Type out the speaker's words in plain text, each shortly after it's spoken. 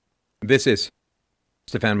This is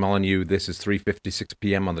Stefan Molyneux. This is 3:56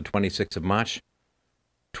 p.m. on the 26th of March,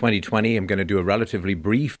 2020. I'm going to do a relatively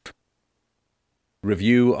brief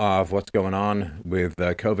review of what's going on with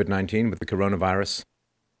COVID-19, with the coronavirus.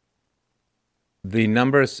 The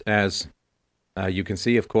numbers, as you can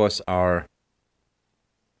see, of course, are,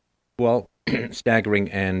 well,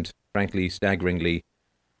 staggering and, frankly, staggeringly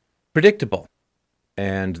predictable.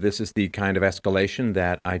 And this is the kind of escalation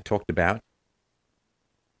that I talked about,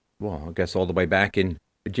 well, I guess all the way back in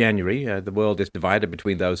January. The world is divided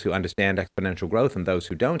between those who understand exponential growth and those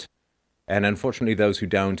who don't. And unfortunately, those who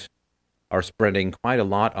don't are spreading quite a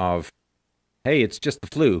lot of, hey, it's just the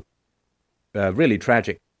flu, really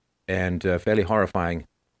tragic and fairly horrifying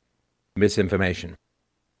misinformation.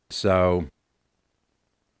 So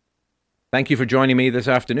thank you for joining me this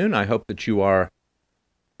afternoon. I hope that you are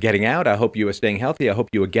getting out. I hope you are staying healthy. I hope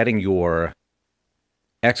you are getting your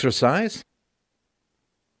exercise.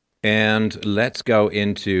 And let's go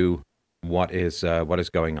into what is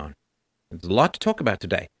going on. There's a lot to talk about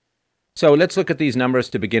today. So let's look at these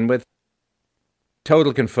numbers to begin with.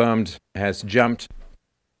 Total confirmed has jumped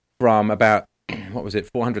from about,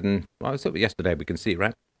 400 well, it was yesterday, we can see,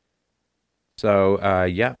 right? So,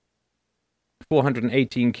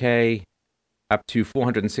 418K, up to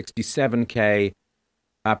 467K,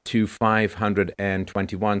 up to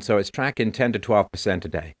 521. So it's tracking 10 to 12% a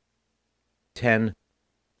day. 10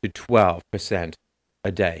 to 12%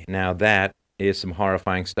 a day. Now that is some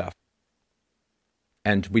horrifying stuff.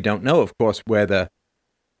 And we don't know, of course, where the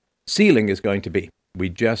ceiling is going to be. We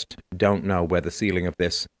just don't know where the ceiling of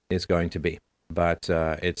this is going to be. But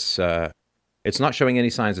it's not showing any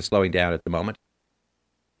signs of slowing down at the moment.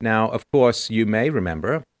 Now, of course, you may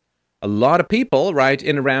remember a lot of people right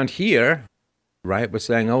in around here, right, were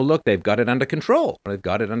saying, oh, look, they've got it under control. They've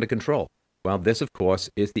got it under control. Well, this, of course,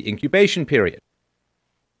 is the incubation period.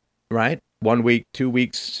 Right? 1 week, 2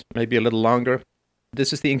 weeks, maybe a little longer.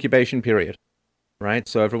 This is the incubation period, right?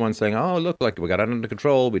 So everyone's saying, oh, look, like we got it under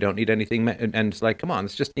control. We don't need anything. And it's like, come on,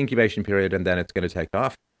 it's just incubation period, and then it's going to take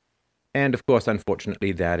off. And, of course,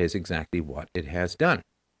 unfortunately, that is exactly what it has done.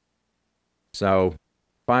 So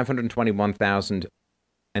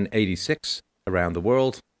 521,086 around the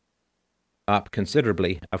world, up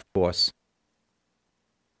considerably, of course,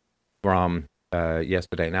 from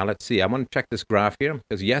yesterday. Now, let's see. I want to check this graph here,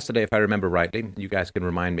 because yesterday, if I remember rightly, you guys can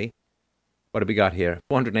remind me. What have we got here?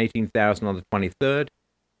 418,000 on the 23rd.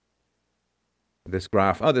 This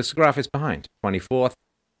graph is behind. 24th,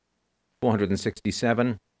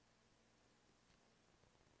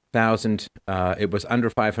 467,000. It was under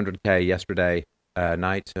 500K yesterday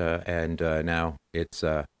night, and now it's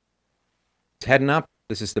heading up.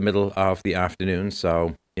 This is the middle of the afternoon,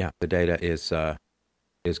 so yeah, the data is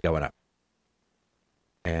going up.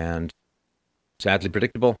 And sadly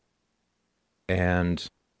predictable. And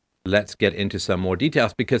let's get into some more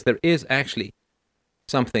details, because there is actually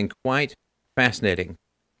something quite fascinating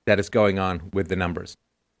that is going on with the numbers.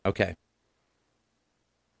 Okay.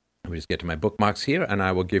 Let me just get to my bookmarks here, and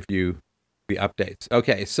I will give you the updates.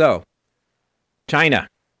 Okay, so China.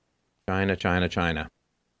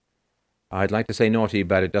 I'd like to say naughty,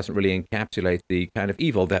 but it doesn't really encapsulate the kind of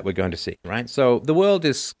evil that we're going to see, right? So the world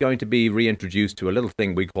is going to be reintroduced to a little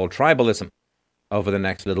thing we call tribalism over the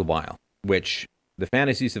next little while, which the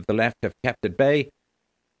fantasies of the left have kept at bay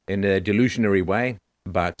in a delusionary way,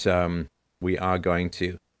 but we are going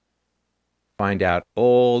to find out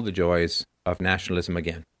all the joys of nationalism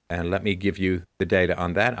again. And let me give you the data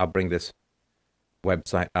on that. I'll bring this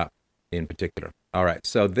website up in particular. All right,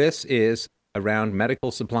 so this is around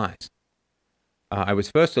medical supplies. I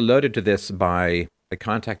was first alerted to this by a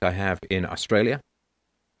contact I have in Australia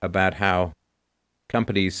about how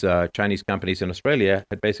companies, Chinese companies in Australia,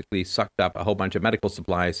 had basically sucked up a whole bunch of medical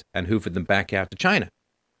supplies and hoovered them back out to China.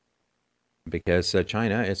 Because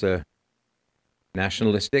China is a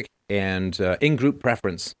nationalistic and in-group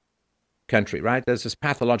preference country, right? There's this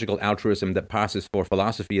pathological altruism that passes for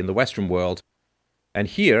philosophy in the Western world. And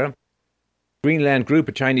here, Greenland Group,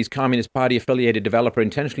 a Chinese Communist Party-affiliated developer,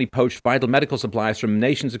 intentionally poached vital medical supplies from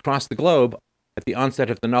nations across the globe at the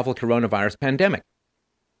onset of the novel coronavirus pandemic.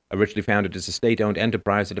 Originally founded as a state-owned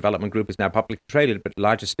enterprise, the development group is now publicly traded, but the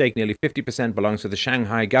largest stake, nearly 50%, belongs to the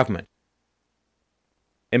Shanghai government.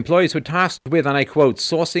 Employees were tasked with, and I quote,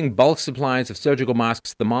 sourcing bulk supplies of surgical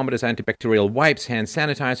masks, thermometers, antibacterial wipes, hand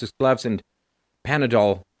sanitizers, gloves, and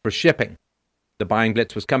Panadol for shipping. The buying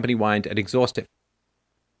blitz was company-wide and exhaustive.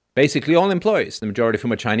 Basically, all employees, the majority of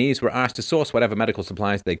whom are Chinese, were asked to source whatever medical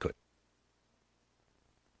supplies they could.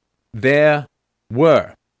 There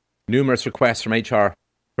were numerous requests from HR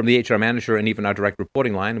from the HR manager and even our direct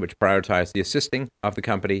reporting line, which prioritized the assisting of the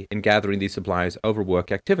company in gathering these supplies over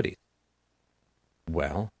work activities.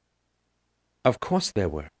 Well, of course there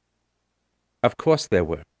were. Of course there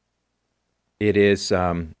were. It is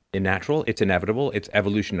natural, it's inevitable, it's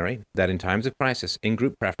evolutionary that in times of crisis,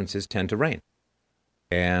 in-group preferences tend to reign.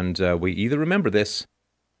 And we either remember this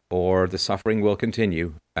or the suffering will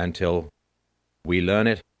continue until we learn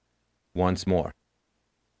it once more.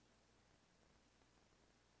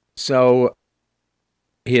 So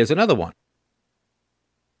here's another one.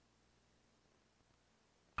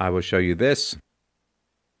 I will show you this.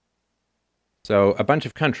 So a bunch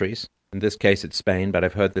of countries, in this case it's Spain, but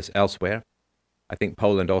I've heard this elsewhere. I think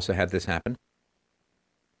Poland also had this happen.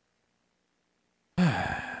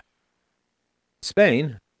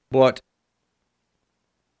 Spain bought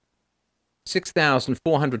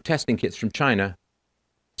 6,400 testing kits from China.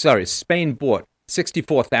 Sorry, Spain bought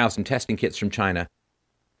 64,000 testing kits from China.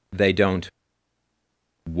 They don't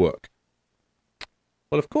work.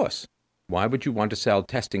 Well, of course. Why would you want to sell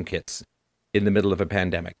testing kits in the middle of a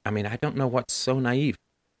pandemic? I mean, I don't know what's so naive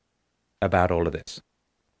about all of this.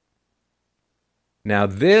 Now,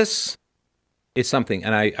 this is something,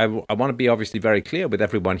 and I want to be obviously very clear with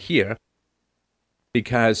everyone here,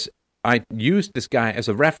 because I used this guy as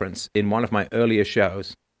a reference in one of my earlier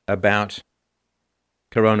shows about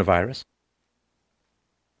coronavirus.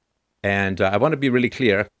 And I want to be really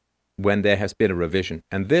clear when there has been a revision.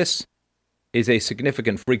 And this is a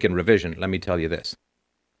significant freaking revision, let me tell you this.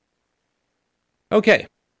 Okay,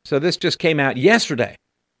 so this just came out yesterday.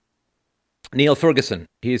 Neil Ferguson,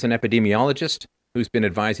 he's an epidemiologist who's been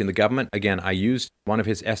advising the government. Again, I used one of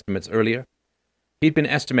his estimates earlier. He'd been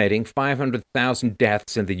estimating 500,000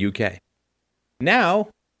 deaths in the UK. Now,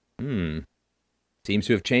 seems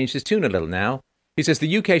to have changed his tune a little now. He says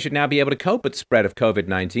the UK should now be able to cope with the spread of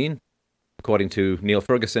COVID-19, according to Neil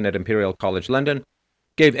Ferguson at Imperial College London,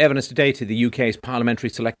 gave evidence today to the UK's Parliamentary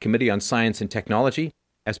Select Committee on Science and Technology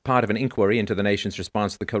as part of an inquiry into the nation's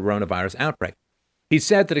response to the coronavirus outbreak. He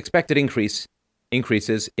said that expected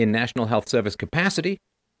increases in National Health Service capacity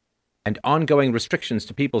and ongoing restrictions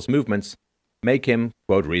to people's movements make him,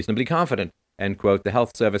 quote, reasonably confident, end quote, the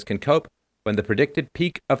health service can cope when the predicted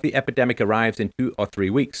peak of the epidemic arrives in 2 or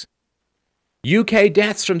 3 weeks. UK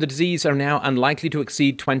deaths from the disease are now unlikely to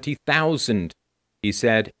exceed 20,000, he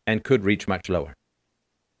said, and could reach much lower.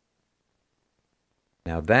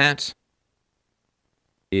 Now that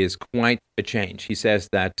is quite a change. He says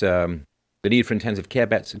that the need for intensive care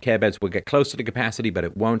beds will get close to the capacity, but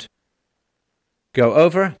it won't go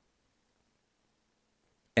over.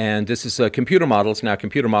 And this is computer models. Now,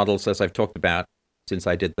 computer models, as I've talked about since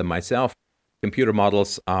I did them myself, computer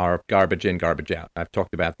models are garbage in, garbage out. I've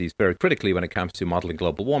talked about these very critically when it comes to modeling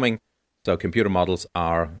global warming. So computer models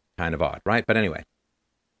are kind of odd, right? But anyway.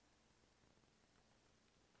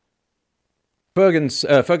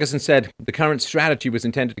 Ferguson said the current strategy was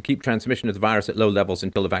intended to keep transmission of the virus at low levels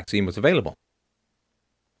until the vaccine was available.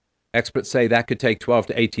 Experts say that could take 12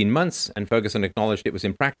 to 18 months, and Ferguson acknowledged it was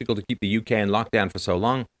impractical to keep the UK in lockdown for so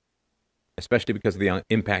long, especially because of the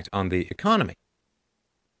impact on the economy.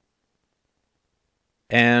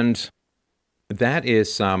 And that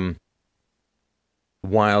is some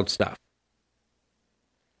wild stuff.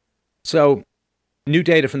 So, new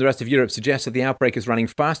data from the rest of Europe suggests that the outbreak is running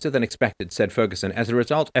faster than expected, said Ferguson. As a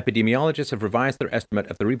result, epidemiologists have revised their estimate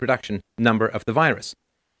of the reproduction number of the virus.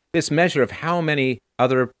 This measure of how many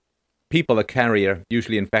other people a carrier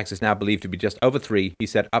usually infects is now believed to be just over 3, he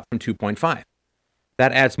said, up from 2.5.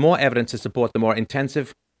 That adds more evidence to support the more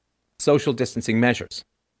intensive social distancing measures.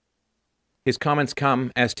 His comments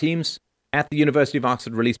come as teams at the University of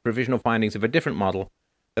Oxford released provisional findings of a different model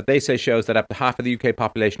that they say shows that up to half of the UK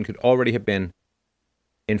population could already have been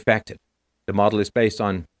infected. The model is based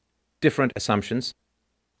on different assumptions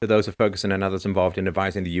to those of Ferguson and others involved in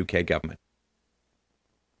advising the UK government.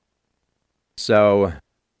 So,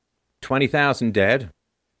 20,000 dead,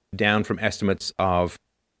 down from estimates of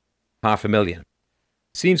 500,000.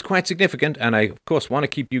 Seems quite significant, and I, of course, want to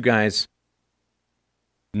keep you guys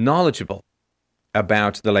knowledgeable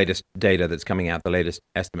about the latest data that's coming out, the latest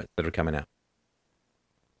estimates that are coming out.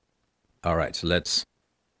 All right, so let's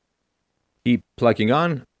keep plugging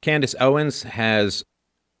on. Candace Owens has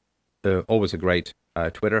always a great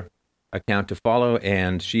Twitter account to follow,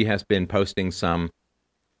 and she has been posting some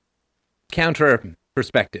counter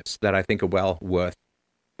perspectives that I think are well worth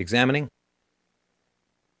examining.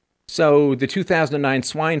 So, the 2009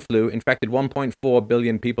 swine flu infected 1.4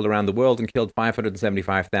 billion people around the world and killed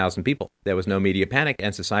 575,000 people. There was no media panic,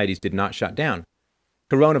 and societies did not shut down.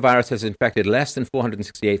 Coronavirus has infected less than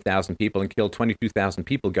 468,000 people and killed 22,000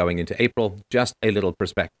 people going into April. Just a little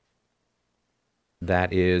perspective.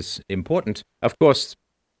 That is important. Of course,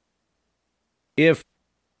 if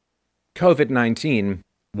COVID-19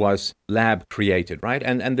 was lab created, right?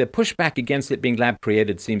 And the pushback against it being lab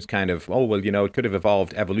created seems kind of, oh, well, it could have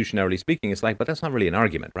evolved evolutionarily speaking. It's like, but that's not really an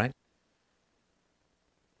argument, right?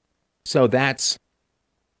 So that's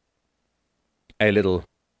a little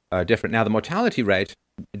different. Now, the mortality rate,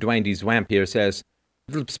 Dwayne D. Zwamp here says,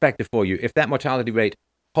 a little perspective for you. If that mortality rate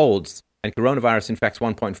holds and coronavirus infects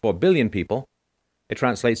 1.4 billion people, it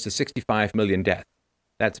translates to 65 million deaths.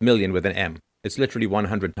 That's million with an M. It's literally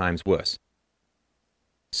 100 times worse.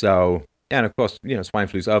 So, and of course, swine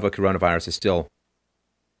flu's over, coronavirus is still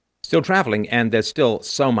traveling, and there's still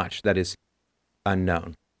so much that is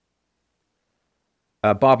unknown.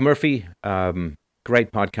 Bob Murphy,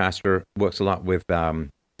 great podcaster, works a lot with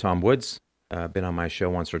Tom Woods, been on my show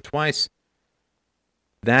once or twice.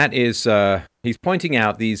 That is, he's pointing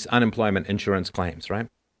out these unemployment insurance claims, right?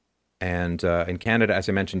 And in Canada, as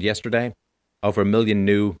I mentioned yesterday, over 1 million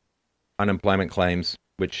new unemployment claims,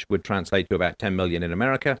 which would translate to about 10 million in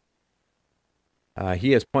America.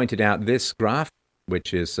 He has pointed out this graph,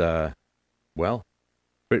 which is,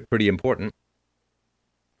 pretty important.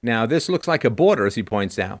 Now, this looks like a border, as he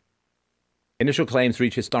points out. Initial claims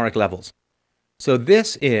reach historic levels. So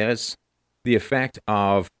this is the effect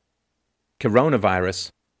of coronavirus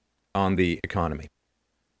on the economy.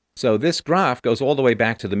 So this graph goes all the way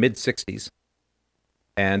back to the mid-60s.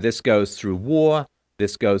 And this goes through war,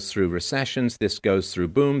 this goes through recessions, this goes through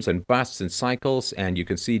booms and busts and cycles. And you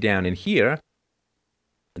can see down in here,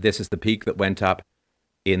 this is the peak that went up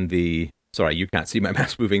in the, sorry, you can't see my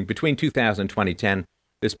mouse moving, between 2000 and 2010.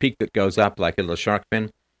 This peak that goes up like a little shark fin.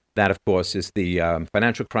 That, of course, is the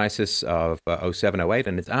financial crisis of 07-08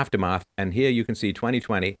 and its aftermath. And here you can see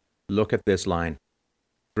 2020. Look at this line,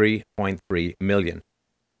 3.3 million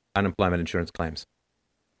unemployment insurance claims.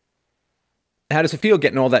 How does it feel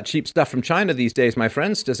getting all that cheap stuff from China these days, my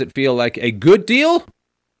friends? Does it feel like a good deal?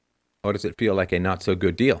 Or does it feel like a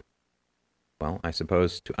not-so-good deal? Well, I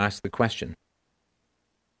suppose to ask the question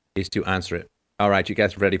is to answer it. All right, you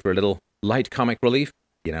guys ready for a little light comic relief?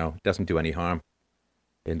 Doesn't do any harm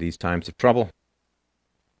in these times of trouble.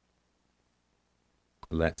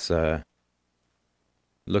 Let's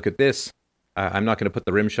look at this. I'm not going to put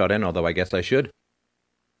the rim shot in, although I guess I should.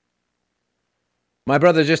 My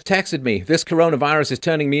brother just texted me. This coronavirus is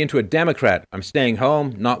turning me into a Democrat. I'm staying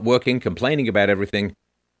home, not working, complaining about everything,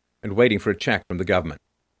 and waiting for a check from the government.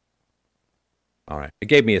 All right. It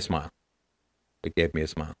gave me a smile.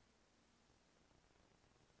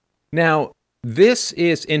 Now, this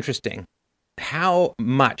is interesting. How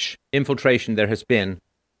much infiltration there has been,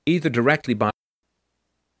 either directly by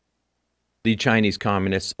the Chinese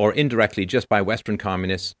communists or indirectly just by Western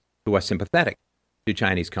communists who are sympathetic to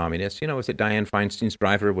Chinese communists. Was it Dianne Feinstein's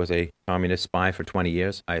driver was a communist spy for 20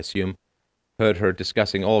 years, I assume. Heard her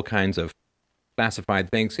discussing all kinds of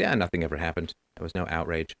classified things. Yeah, nothing ever happened. There was no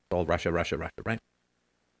outrage. It's all Russia, right?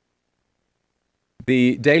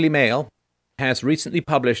 The Daily Mail has recently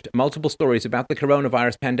published multiple stories about the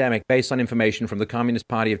coronavirus pandemic based on information from the Communist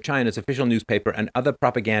Party of China's official newspaper and other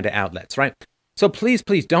propaganda outlets, right? So please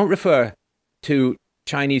don't refer to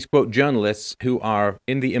Chinese, quote, journalists who are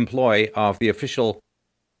in the employ of the official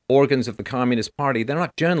organs of the Communist Party. They're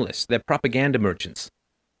not journalists. They're propaganda merchants.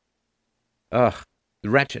 Ugh,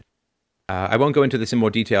 wretched. I won't go into this in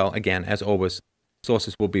more detail. Again, as always,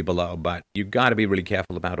 sources will be below, but you've got to be really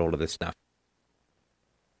careful about all of this stuff.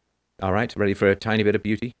 All right, ready for a tiny bit of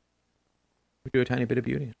beauty? We do a tiny bit of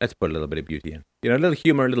beauty? Let's put a little bit of beauty in. A little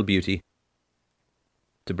humor, a little beauty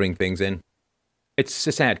to bring things in. It's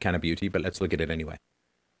a sad kind of beauty, but let's look at it anyway.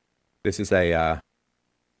 This is a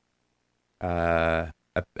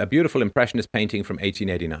beautiful Impressionist painting from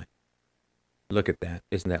 1889. Look at that.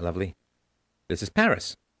 Isn't that lovely? This is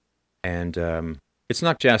Paris. And it's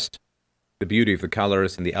not just the beauty of the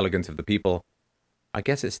colors and the elegance of the people. I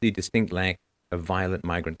guess it's the distinct lack of violent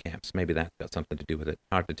migrant camps. Maybe that's got something to do with it.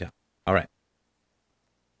 Hard to tell. All right.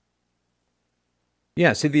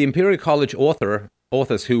 Yeah, see, the Imperial College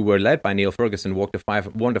authors who were led by Neil Ferguson warned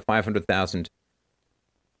to 500,000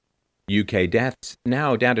 UK deaths,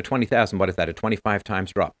 now down to 20,000. What is that? A 25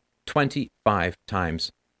 times drop. 25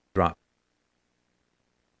 times drop.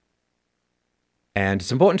 And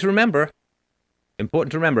it's important to remember.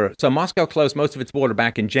 So Moscow closed most of its border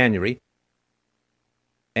back in January.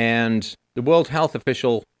 And the World Health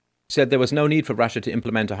official said there was no need for Russia to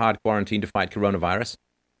implement a hard quarantine to fight coronavirus.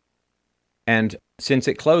 And since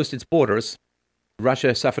it closed its borders,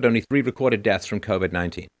 Russia suffered only 3 recorded deaths from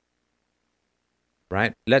COVID-19.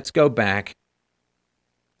 right? Let's go back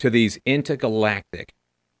to these intergalactic,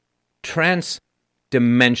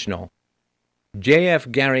 trans-dimensional, J.F.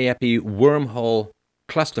 Garriepi wormhole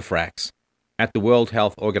clusterfracks at the World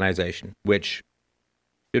Health Organization, which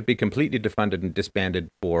should be completely defunded and disbanded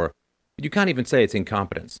for, you can't even say it's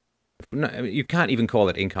incompetence. No, you can't even call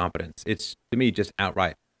it incompetence. It's, to me, just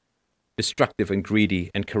outright destructive and greedy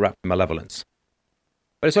and corrupt malevolence.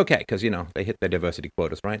 But it's okay, because, they hit their diversity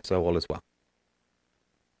quotas, right? So all is well.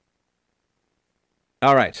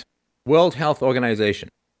 All right. World Health Organization.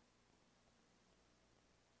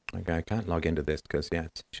 Okay, I can't log into this because,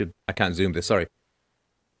 I can't zoom this, sorry.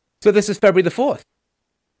 So this is February the 4th.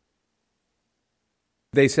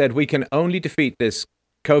 They said we can only defeat this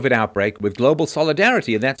COVID outbreak with global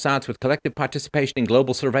solidarity, and that starts with collective participation in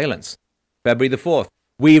global surveillance. February the 4th.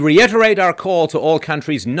 We reiterate our call to all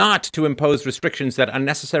countries not to impose restrictions that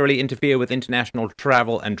unnecessarily interfere with international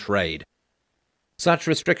travel and trade. Such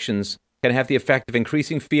restrictions can have the effect of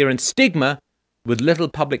increasing fear and stigma with little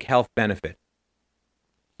public health benefit.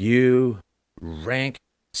 You rank,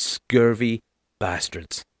 scurvy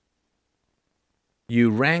bastards.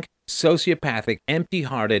 You rank, sociopathic,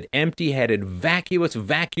 empty-hearted, empty-headed, vacuous,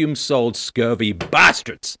 vacuum-souled, scurvy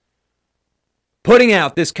bastards. Putting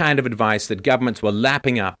out this kind of advice that governments were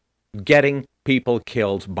lapping up, getting people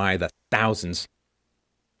killed by the thousands.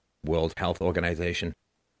 World Health Organization.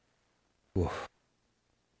 Oof.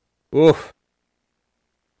 Oof.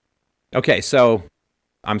 Okay, so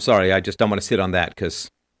I'm sorry, I just don't want to sit on that because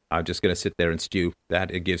I'm just going to sit there and stew.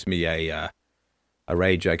 It gives me a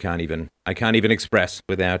rage I can't even express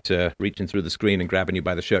without reaching through the screen and grabbing you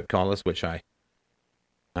by the shirt collars, which I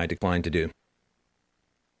decline to do.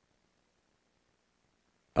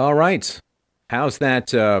 All right, how's that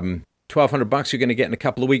 $1,200 you're going to get in a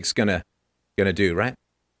couple of weeks gonna do, right?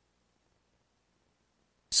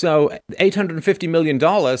 So $850 million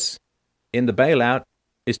in the bailout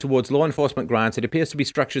is towards law enforcement grants. It appears to be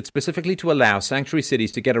structured specifically to allow sanctuary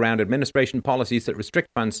cities to get around administration policies that restrict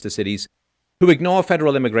funds to cities who ignore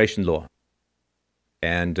federal immigration law.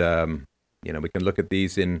 And, we can look at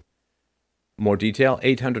these in more detail.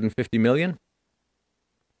 $850 million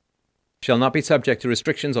shall not be subject to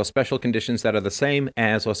restrictions or special conditions that are the same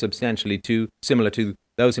as or substantially similar to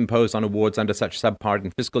those imposed on awards under such subpart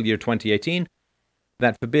in fiscal year 2018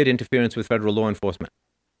 that forbid interference with federal law enforcement.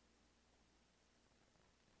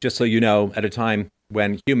 Just so you know, at a time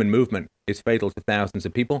when human movement is fatal to thousands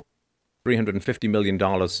of people, $350 million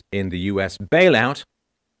in the U.S. bailout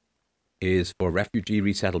is for refugee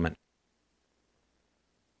resettlement.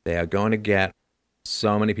 They are going to get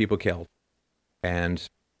so many people killed. And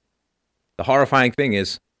the horrifying thing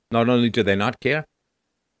is, not only do they not care,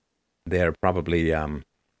 they're probably, going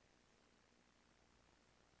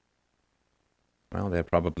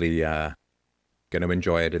to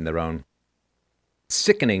enjoy it in their own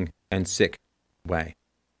sickening and sick way.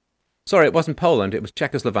 Sorry, it wasn't Poland, it was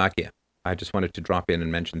Czechoslovakia. I just wanted to drop in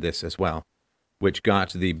and mention this as well, which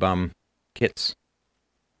got the bum kits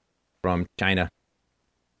from China.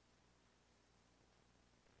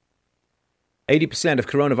 80% of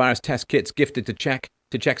coronavirus test kits gifted to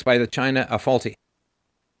Czechs by China are faulty.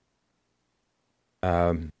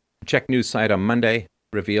 Czech news site on Monday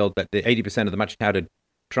revealed that the 80% of the much-touted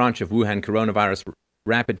tranche of Wuhan coronavirus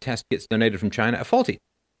rapid test kits donated from China are faulty,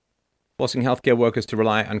 forcing healthcare workers to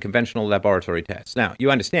rely on conventional laboratory tests. Now, you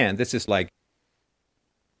understand, this is like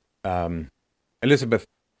Elizabeth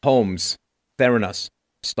Holmes, Theranos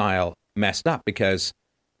style messed up, because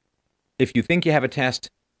if you think you have a test,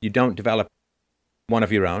 you don't develop one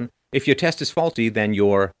of your own. If your test is faulty, then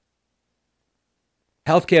your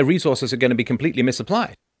healthcare resources are going to be completely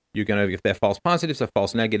misapplied. You're going to, if they're false positives or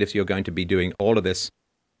false negatives, you're going to be doing all of this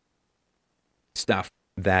stuff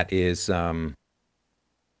that is going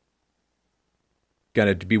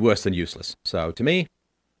to be worse than useless. So to me,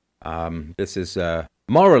 this is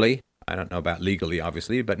morally, I don't know about legally,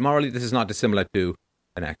 obviously, but morally this is not dissimilar to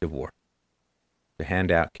an act of war. To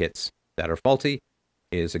hand out kits that are faulty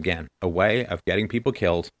is, again, a way of getting people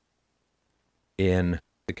killed in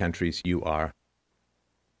the countries you are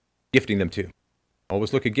gifting them to.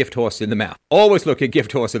 Always look a gift horse in the mouth. Always look a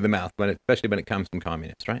gift horse in the mouth, especially when it comes from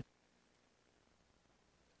communists, right?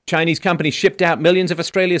 Chinese companies shipped out millions of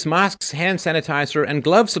Australia's masks, hand sanitizer, and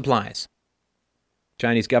glove supplies.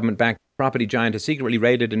 Chinese government-backed property giant has secretly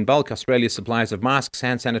raided in bulk Australia's supplies of masks,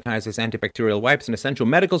 hand sanitizers, antibacterial wipes, and essential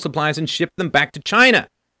medical supplies and shipped them back to China.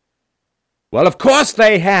 Well, of course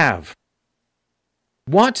they have.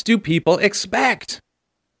 What do people expect?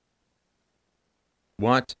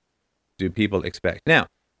 What do people expect? Now,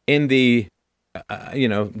 in the,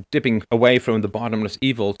 dipping away from the bottomless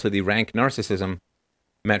evil to the rank narcissism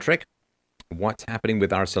metric, what's happening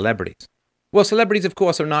with our celebrities? Well, celebrities, of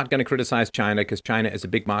course, are not going to criticize China because China is a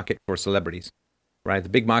big market for celebrities, right? The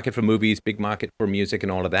big market for movies, big market for music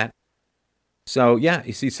and all of that. So, yeah,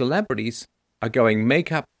 you see, celebrities are going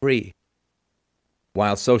makeup free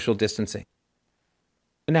while social distancing.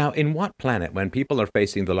 Now, in what planet, when people are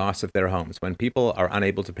facing the loss of their homes, when people are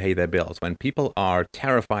unable to pay their bills, when people are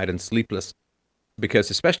terrified and sleepless,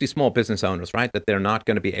 because especially small business owners, right, that they're not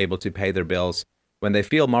going to be able to pay their bills, when they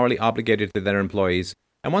feel morally obligated to their employees,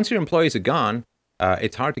 and once your employees are gone,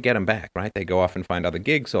 it's hard to get them back, right? They go off and find other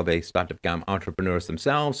gigs, or they start to become entrepreneurs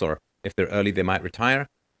themselves, or if they're early, they might retire,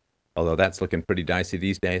 although that's looking pretty dicey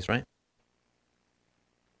these days, right?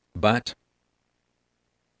 But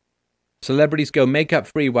celebrities go makeup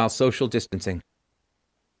free while social distancing.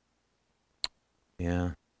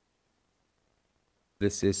 Yeah.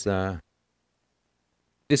 This is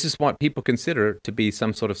what people consider to be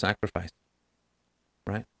some sort of sacrifice,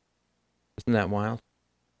 right? Isn't that wild?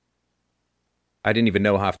 I didn't even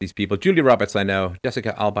know half these people. Julia Roberts, I know.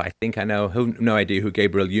 Jessica Alba, I think I know. No idea who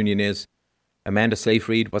Gabriel Union is. Amanda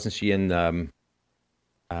Seyfried, wasn't she in,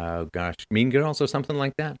 Mean Girls or something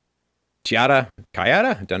like that? Kayada,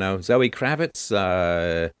 I don't know. Zoe Kravitz,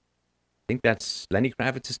 I think that's Lenny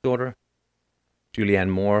Kravitz's daughter. Julianne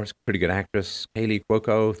Moore, pretty good actress. Kaylee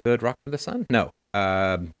Cuoco, Third Rock from the Sun? No.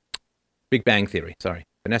 Big Bang Theory, sorry.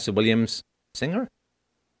 Vanessa Williams, singer?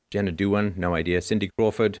 Jenna Dewan, no idea. Cindy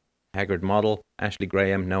Crawford, Haggard model. Ashley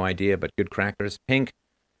Graham, no idea, but good crackers. Pink,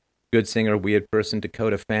 good singer, weird person.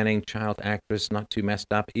 Dakota Fanning, child actress, not too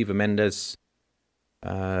messed up. Eva Mendes,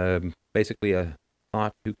 basically a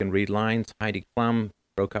thought who can read lines. Heidi Klum,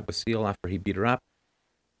 broke up with Seal after he beat her up.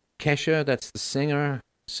 Kesha, that's the singer,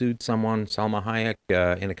 sued someone. Salma Hayek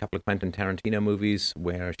in a couple of Quentin Tarantino movies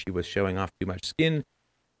where she was showing off too much skin.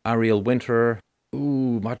 Ariel Winter,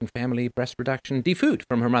 Modern Family, breast reduction, defood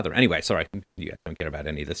from her mother. Anyway, sorry, you guys don't care about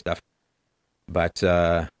any of this stuff. But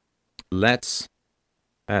that's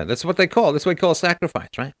what they call, that's what they call sacrifice,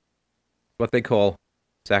 right? What they call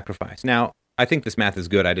sacrifice. Now, I think this math is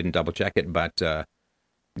good. I didn't double check it, but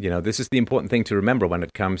this is the important thing to remember when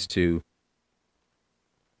it comes to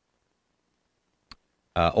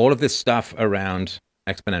all of this stuff around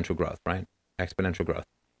exponential growth, right? Exponential growth.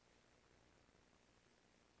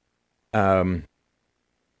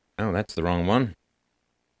 Oh, that's the wrong one.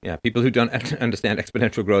 Yeah, people who don't understand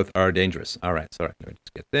exponential growth are dangerous. All right, sorry. Let me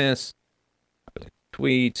just get this.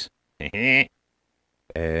 Tweet.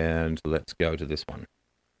 And let's go to this one.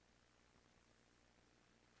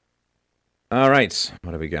 All right,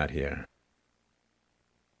 what do we got here?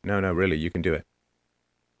 No, really, you can do it.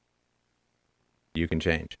 You can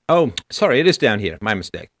change. Oh, sorry, it is down here. My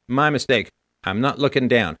mistake. I'm not looking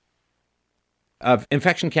down. Of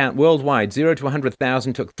infection count worldwide, 0 to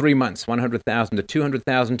 100,000 took 3 months. 100,000 to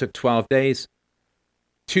 200,000 took 12 days.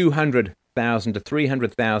 200,000 to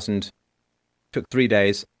 300,000 took 3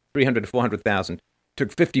 days. 300 to 400,000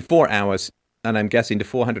 took 54 hours. And I'm guessing to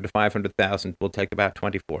 400 to 500,000 will take about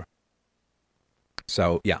 24.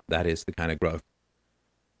 So, yeah, that is the kind of growth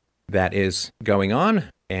that is going on.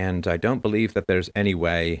 And I don't believe that there's any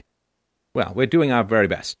way. Well, we're doing our very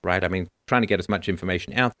best, right? I mean, trying to get as much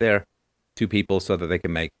information out there to people so that they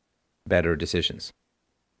can make better decisions.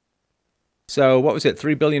 So what was it,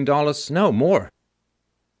 $3 billion? No, more.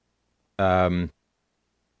 $17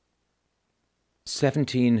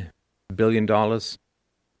 billion.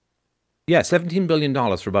 Yeah, $17 billion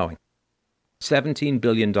for Boeing. $17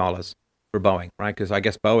 billion for Boeing, right? Because I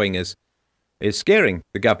guess Boeing is scaring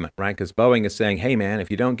the government, right? Because Boeing is saying, hey, man, if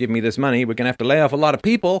you don't give me this money, we're going to have to lay off a lot of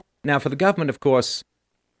people. Now, for the government, of course,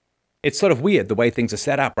 it's sort of weird the way things are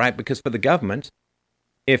set up, right? Because for the government,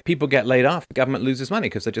 if people get laid off, the government loses money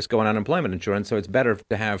because they're just going on unemployment insurance. So it's better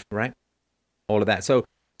to have, right, all of that. So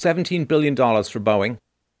 $17 billion for Boeing.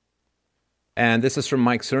 And this is from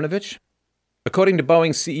Mike Cernovich. According to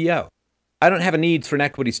Boeing's CEO, I don't have a need for an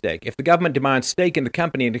equity stake. If the government demands stake in the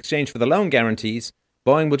company in exchange for the loan guarantees,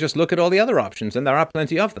 Boeing will just look at all the other options, and there are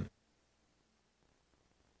plenty of them.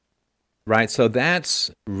 Right? So that's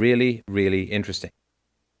really, really interesting.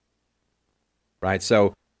 Right?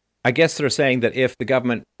 So I guess they're saying that if the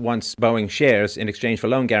government wants Boeing shares in exchange for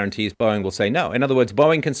loan guarantees, Boeing will say no. In other words,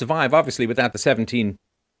 Boeing can survive, obviously, without the $17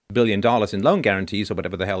 billion in loan guarantees or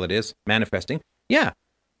whatever the hell it is, manifesting. Yeah.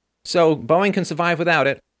 So Boeing can survive without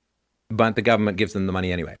it, but the government gives them the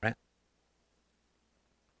money anyway, right?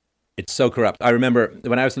 It's so corrupt. I remember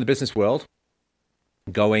when I was in the business world,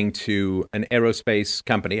 going to an aerospace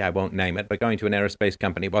company, I won't name it, but going to an aerospace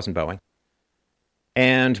company, it wasn't Boeing.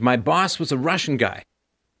 And my boss was a Russian guy.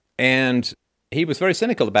 And he was very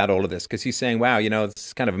cynical about all of this because he's saying, wow,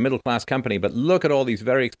 it's kind of a middle-class company, but look at all these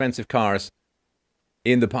very expensive cars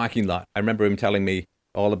in the parking lot. I remember him telling me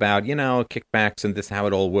all about, kickbacks and this, how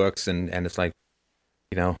it all works. And it's like,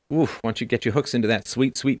 once you get your hooks into that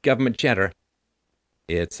sweet, sweet government cheddar,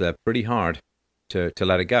 it's pretty hard to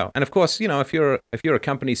let it go. And of course, if you're a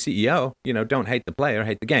company CEO, don't hate the player,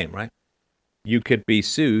 hate the game, right? You could be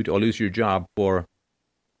sued or lose your job for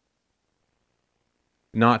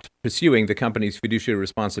not pursuing the company's fiduciary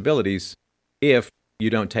responsibilities if you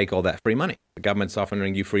don't take all that free money. The government's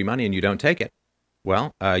offering you free money and you don't take it.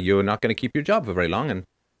 Well, you're not going to keep your job for very long, and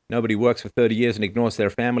nobody works for 30 years and ignores their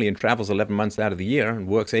family and travels 11 months out of the year and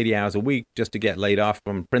works 80 hours a week just to get laid off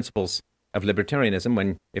from principles of libertarianism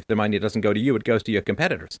when if the money doesn't go to you, it goes to your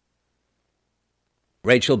competitors.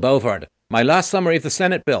 Rachel Bovard, my last summary of the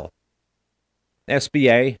Senate bill.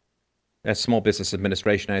 SBA, that's Small Business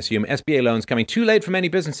Administration, I assume. SBA loans coming too late for many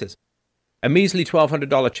businesses. A measly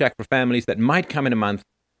 $1,200 check for families that might come in a month.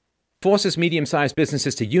 Forces medium-sized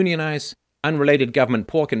businesses to unionize. Unrelated government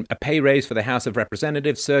pork and a pay raise for the House of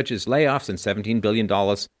Representatives. Surges layoffs and $17 billion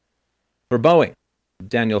for Boeing.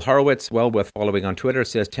 Daniel Horowitz, well worth following on Twitter,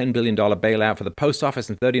 says $10 billion bailout for the post office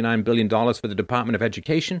and $39 billion for the Department of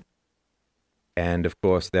Education. And, of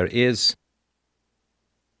course, there is...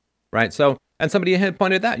 Right, so... And somebody had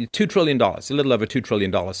pointed that, $2 trillion, a little over $2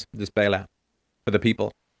 trillion, this bailout for the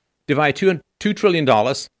people. Divide $2 trillion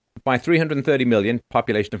by 330 million,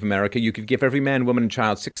 population of America, you could give every man, woman, and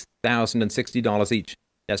child $6,060 each.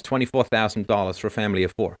 That's $24,000 for a family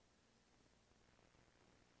of four.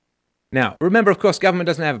 Now, remember, of course, government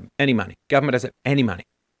doesn't have any money. Government doesn't have any money.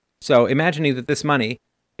 So imagining that this money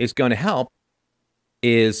is going to help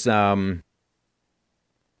is, well,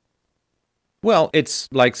 it's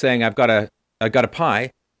like saying I've got a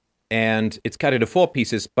pie, and it's cut into 4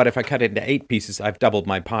 pieces, but if I cut it into 8 pieces, I've doubled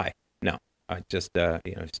my pie. No, it's just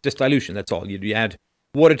dilution, that's all. You add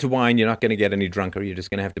water to wine, you're not going to get any drunker, you're just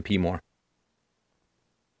going to have to pee more.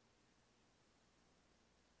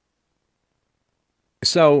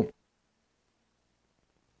 So,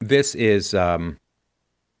 this is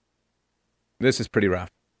pretty rough.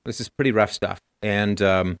 This is pretty rough stuff, and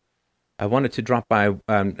I wanted to drop by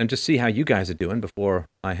and just see how you guys are doing before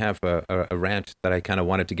I have a rant that I kind of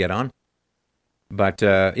wanted to get on. But,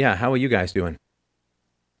 yeah, how are you guys doing?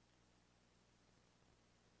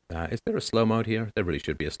 Is there a slow mode here? There really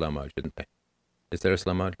should be a slow mode, shouldn't there? Is there a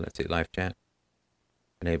slow mode? Let's see, live chat.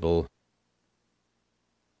 Enable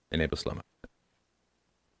slow mode.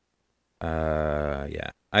 Yeah,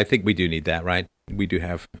 I think we do need that, right? We do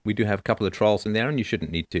have a couple of trolls in there, and you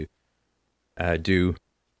shouldn't need to do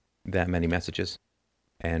that many messages.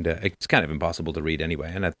 And it's kind of impossible to read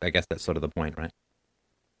anyway, and I guess that's sort of the point, right?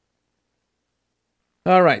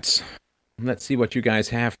 All right, let's see what you guys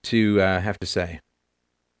have to say.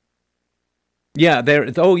 Yeah,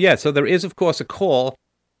 so there is, of course, a call.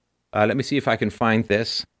 Let me see if I can find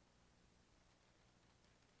this.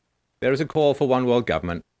 There is a call for one world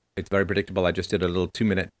government. It's very predictable. I just did a little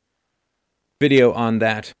 2-minute video on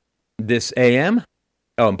that this AM.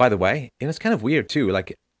 Oh, and by the way, it's kind of weird, too.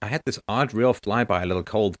 Like, I had this odd real flyby, a little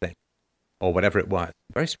cold thing, or whatever it was.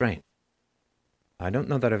 Very strange. I don't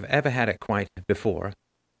know that I've ever had it quite before.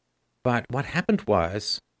 But what happened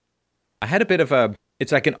was, I had a bit of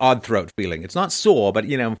it's like an odd throat feeling. It's not sore, but,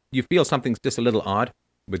 you feel something's just a little odd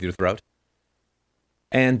with your throat.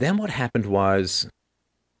 And then what happened was,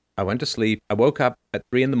 I went to sleep, I woke up at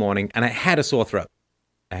 3 in the morning, and I had a sore throat.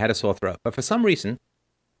 But for some reason,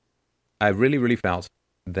 I really, really felt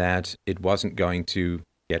that it wasn't going to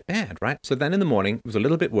get bad, right? So then in the morning, it was a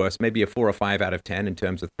little bit worse, maybe a 4 or 5 out of 10 in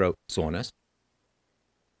terms of throat soreness.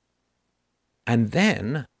 And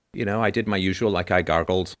then, I did my usual, like I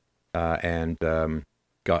gargled and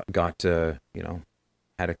got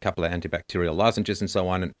had a couple of antibacterial lozenges and so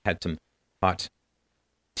on, and had some hot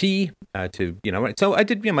tea so I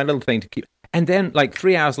did my little thing to keep, and then like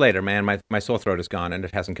 3 hours later, man, my sore throat is gone and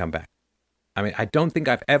it hasn't come back. I mean, I don't think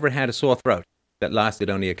I've ever had a sore throat that lasted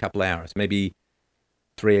only a couple of hours, maybe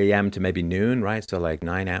 3 a.m. to maybe noon, right? So like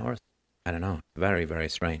 9 hours. I don't know. Very, very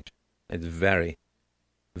strange. It's very,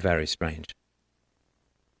 very strange.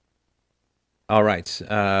 All right.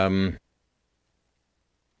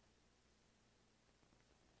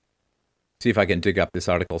 See if I can dig up this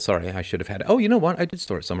article. Sorry, I should have had it. Oh, you know what? I did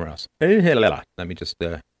store it somewhere else. Let me just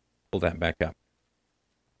pull that back up.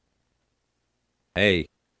 Hey,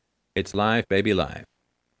 it's live, baby, live.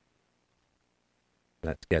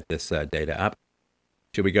 Let's get this data up.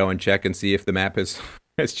 Should we go and check and see if the map has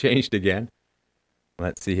changed again?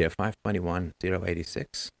 Let's see here,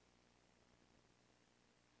 521.086.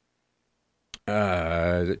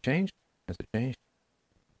 Has it changed? Has it changed?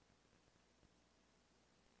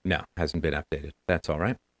 No, hasn't been updated. That's all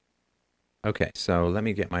right. Okay, so let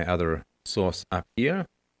me get my other source up here.